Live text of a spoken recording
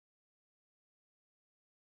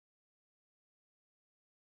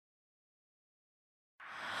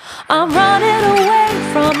I'm running away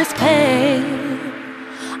from this pain.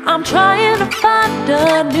 I'm trying to find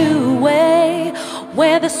a new way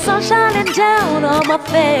where the sun's shining down on my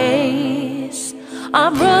face.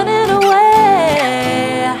 I'm running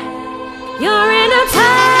away. You're in a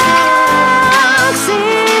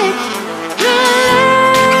toxic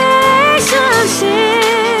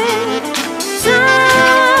relationship.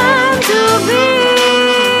 Time to be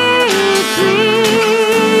free.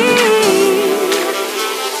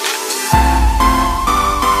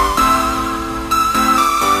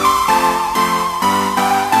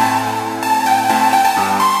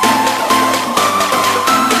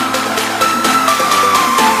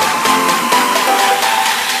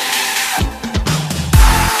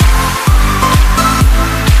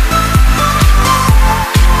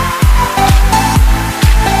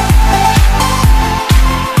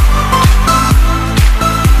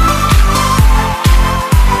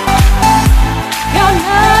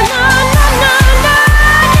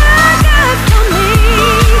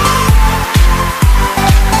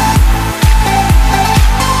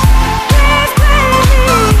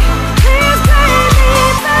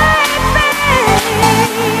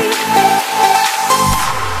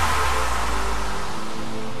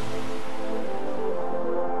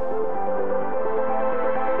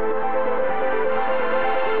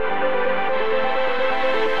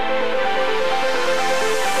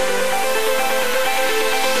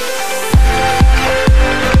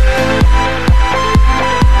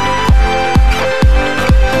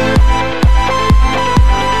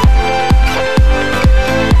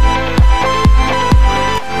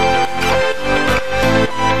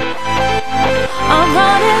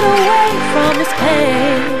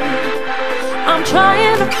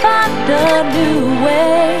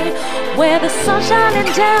 Shining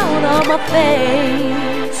down on my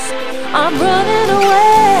face. I'm running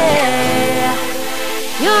away.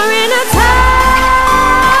 You're in a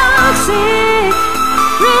toxic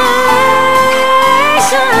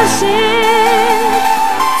relationship.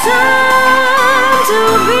 Time to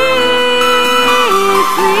be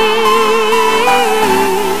free.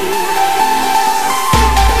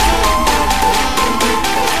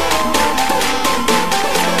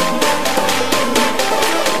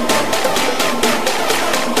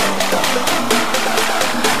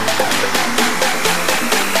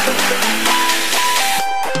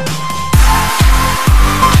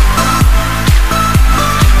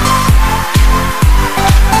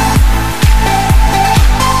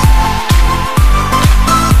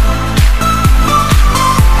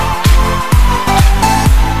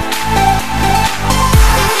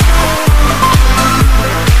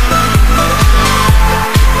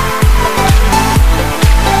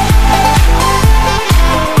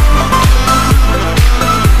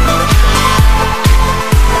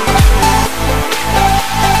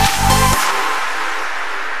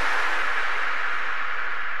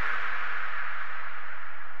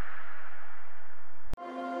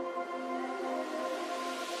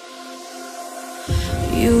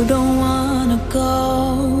 You don't wanna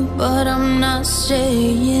go, but I'm not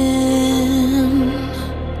staying.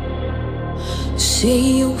 Say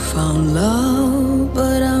you found love,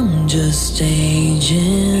 but I'm just staging.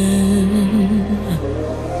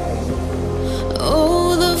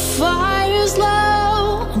 Oh, the fire's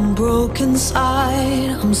low, I'm broken inside.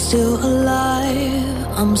 I'm still alive,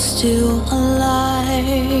 I'm still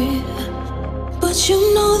alive. But you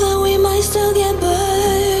know that we might still get burned.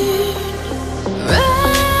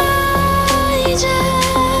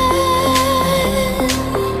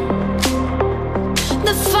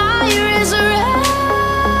 The fire is raging.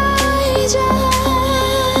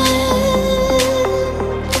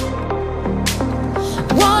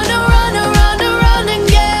 Wanna run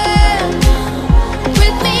again.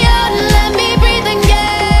 With me out and let me breathe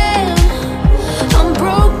again. I'm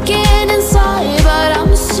broken inside, but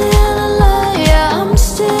I'm still alive. Yeah, I'm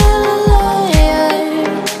still alive.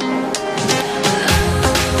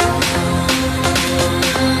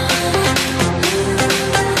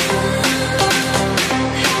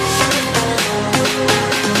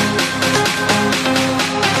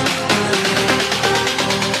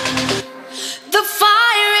 The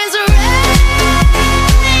fire is raging.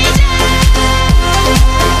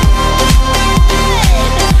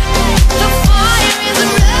 The fire is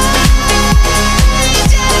raging.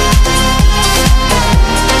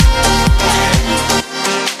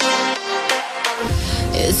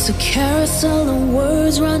 It's a carousel of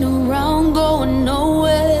words running around, going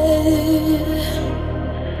nowhere.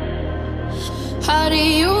 How do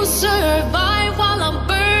you survive while I'm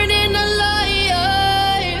burning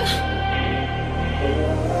alive?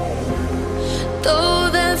 Though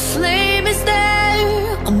the flame is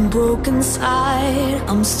there, I'm broken. broken side,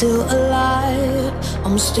 I'm still alive,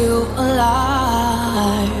 I'm still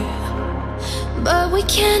alive. But we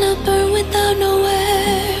cannot burn without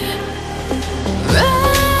nowhere. Raging,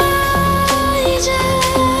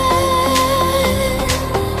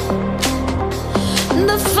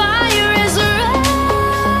 the fire is raging.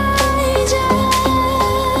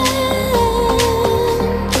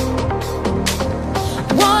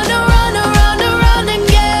 Wanna run around, around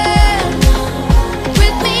again.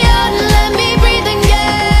 Rip me out and let me breathe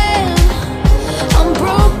again. I'm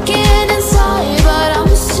broken inside, but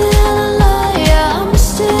I'm still alive, I'm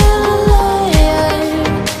still alive.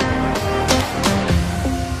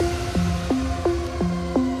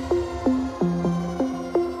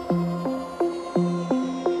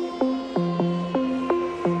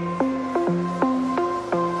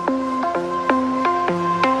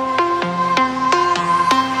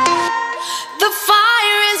 The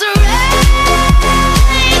fire is raging.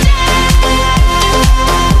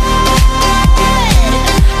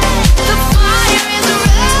 The fire is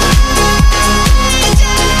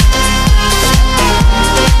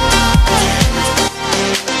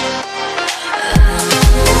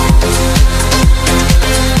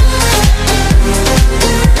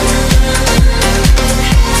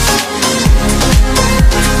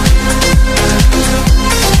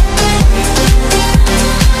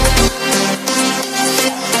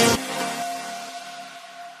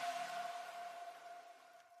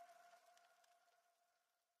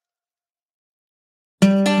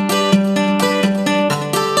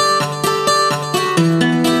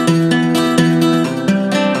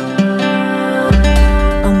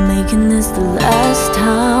I'm making this the last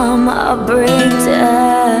time I break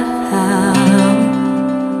down,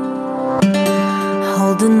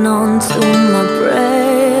 holding on to my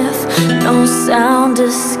breath, no sound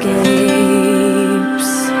escapes.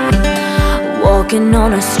 Walking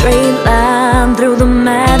on a straight line through the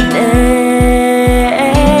madness.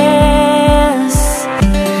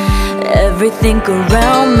 Everything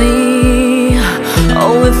around me,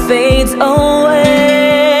 oh, it fades away.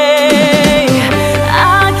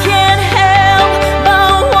 I can't help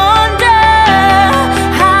but wonder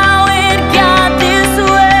how it got this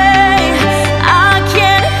way. I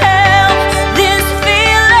can't help this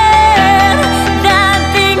feeling that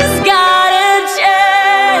things gotta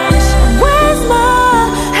change. Where's my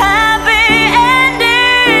happy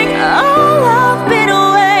ending? Oh, I've been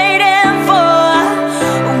waiting for.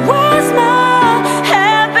 Where's my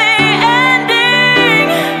happy ending?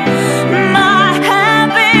 My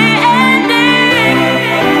happy ending.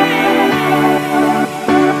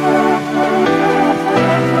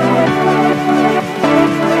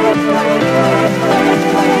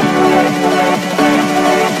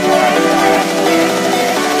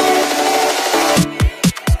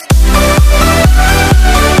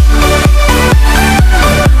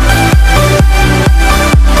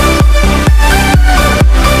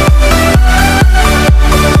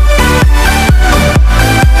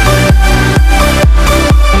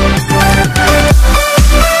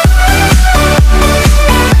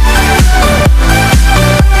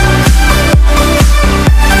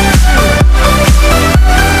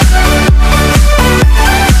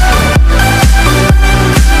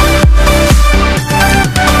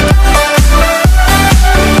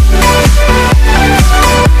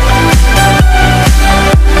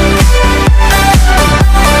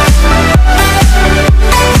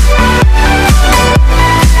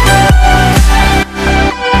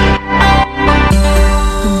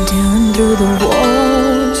 I'm tearing through the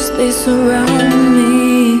walls, they surround me.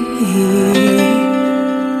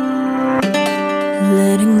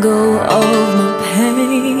 Letting go of my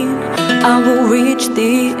pain, I will reach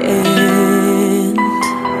the end.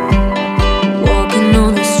 Walking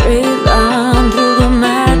on a straight line through the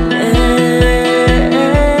madness.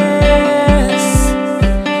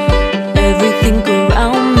 Everything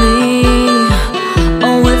around me,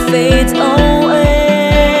 oh, it fades away.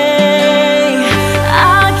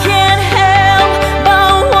 I can't help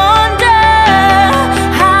but wonder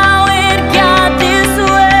how it got this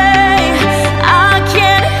way. I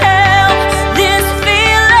can't help this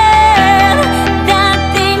feeling that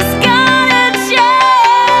things gotta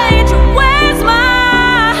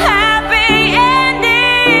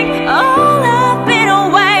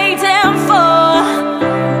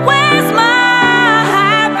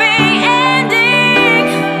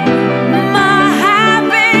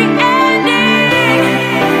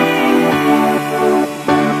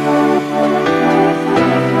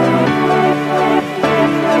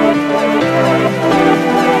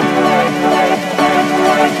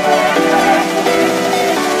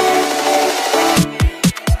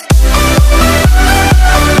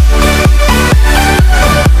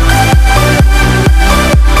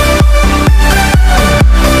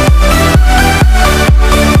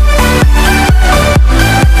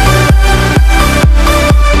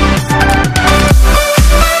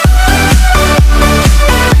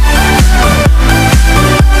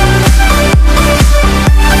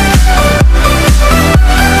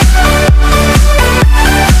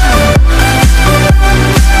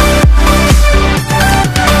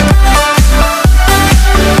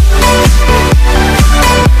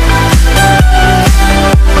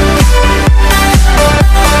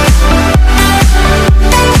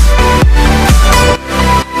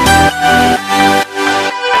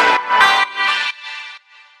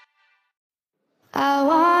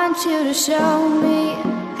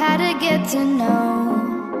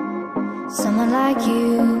like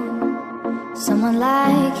you, someone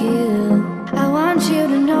like you. I want you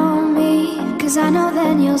to know me, 'cause I know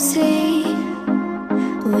then you'll see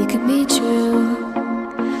we can be true,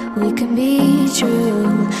 we can be true.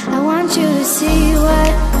 I want you to see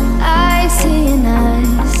what I see in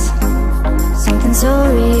us, something so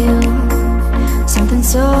real, something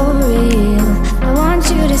so real. I want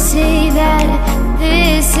you to see that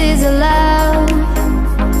this is a love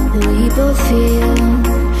that we both feel,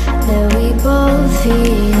 that we both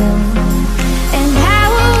feel. And how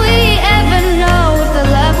will we ever know if the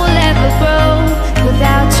love will ever grow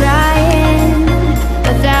without trying,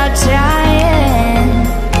 without trying?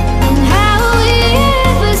 And how will we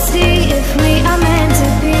ever see if we are meant to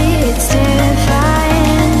be? It's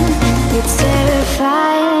terrifying, it's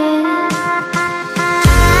terrifying.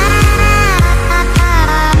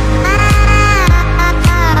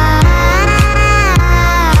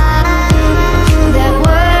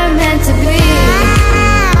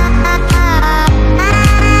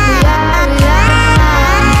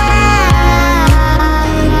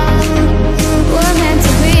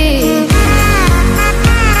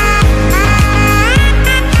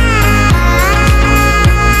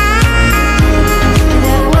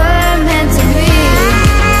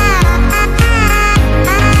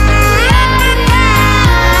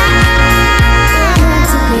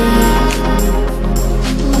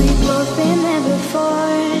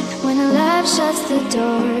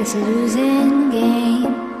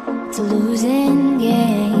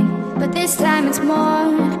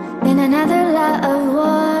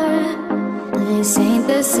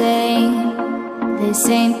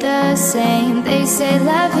 They say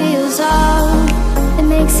love heals all, it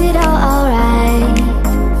makes it all alright.